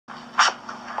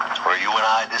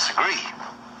I disagree.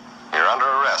 You're under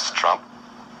arrest, Trump.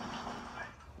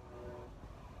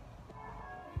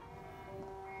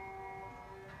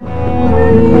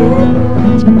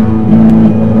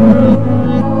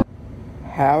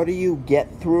 How do you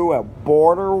get through a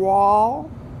border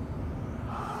wall?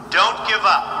 Don't give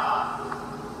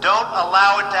up. Don't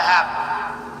allow it to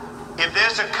happen. If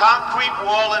there's a concrete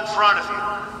wall in front of you,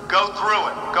 go through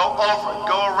it, go over it,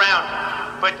 go around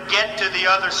it, but get to the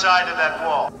other side of that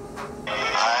wall.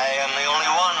 I am the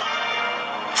only one.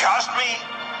 Trust me.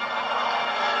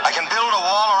 I can build a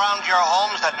wall around your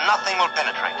homes that nothing will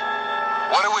penetrate.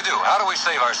 What do we do? How do we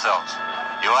save ourselves?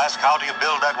 You ask, how do you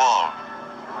build that wall?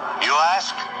 You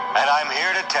ask, and I'm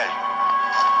here to tell you.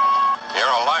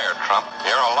 You're a liar, Trump.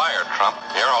 You're a liar, Trump.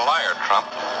 You're a liar, Trump.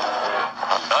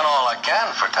 I've done all I can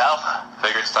for Talpa.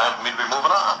 Figure it's time for me to be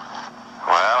moving on.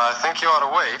 Well, I think you ought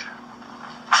to wait.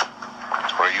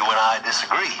 Where you and I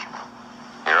disagree.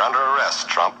 You're under arrest,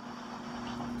 Trump.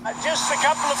 Just a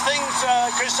couple of things,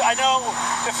 Chris. I know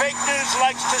the fake news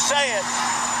likes to say it.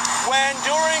 When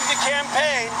during the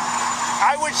campaign,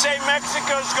 I would say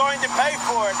Mexico's going to pay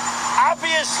for it.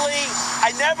 Obviously,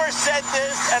 I never said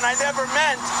this, and I never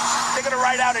meant they're going to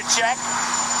write out a check.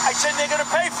 I said they're going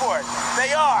to pay for it.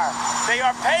 They are. They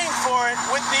are paying for it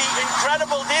with the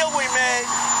incredible deal we made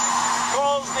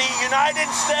called the United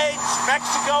States,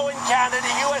 Mexico, and Canada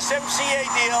USMCA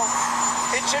deal.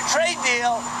 It's a trade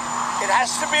deal. It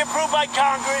has to be approved by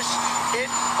Congress.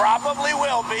 It probably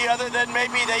will be, other than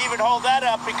maybe they even hold that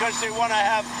up because they want to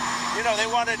have, you know, they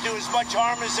want to do as much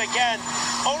harm as they can,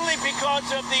 only because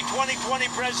of the 2020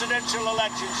 presidential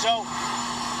election. So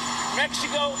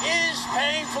Mexico is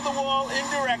paying for the wall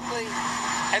indirectly.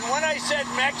 And when I said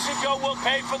Mexico will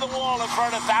pay for the wall in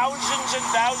front of thousands and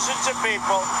thousands of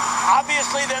people,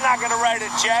 obviously they're not going to write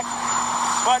a check,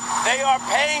 but they are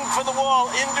paying for the wall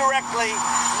indirectly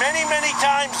many, many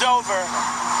times over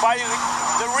by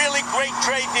the really great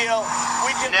trade deal.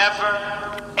 We can never,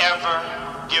 ever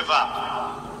give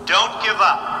up. Don't give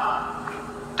up.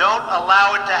 Don't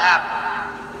allow it to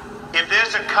happen. If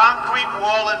there's a concrete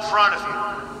wall in front of you,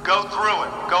 go through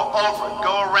it, go over it,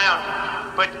 go around it,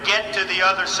 but get to the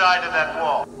other side of that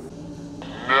wall.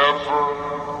 Never,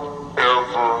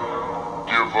 ever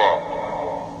give up.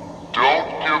 Don't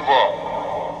give up.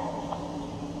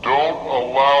 Don't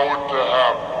allow it to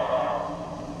happen.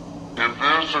 If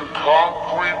there's a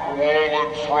concrete wall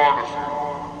in front of you,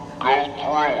 go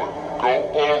through it, go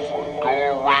over it, go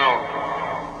around it,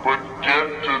 but get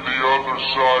to the other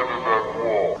side of that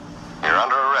wall. You're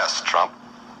under arrest, Trump.